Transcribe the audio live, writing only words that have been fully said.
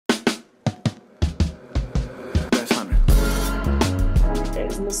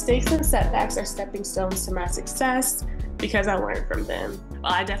mistakes and setbacks are stepping stones to my success because I learned from them.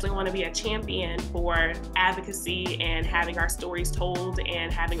 Well, I definitely want to be a champion for advocacy and having our stories told and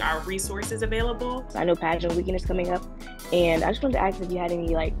having our resources available. I know Pageant Weekend is coming up, and I just wanted to ask if you had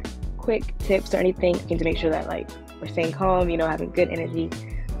any quick tips or anything to make sure that we're staying calm, having good energy,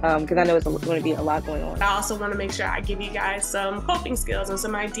 because I know it's going to be a lot going on. I also want to make sure I give you guys some coping skills and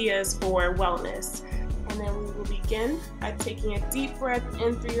some ideas for wellness. And then we will begin by taking a deep breath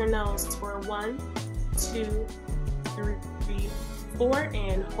in through your nose for 1, 2, 3, 4,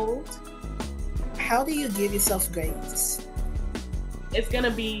 and hold. How do you give yourself grace? It's going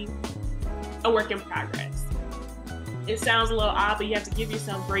to be a work in progress. It sounds a little odd, but you have to give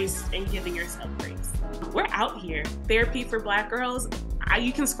yourself grace in giving yourself grace. We're out here. Therapy for Black girls.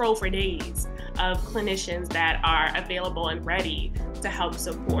 You can scroll for days of clinicians that are available and ready to help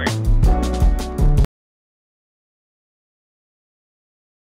support.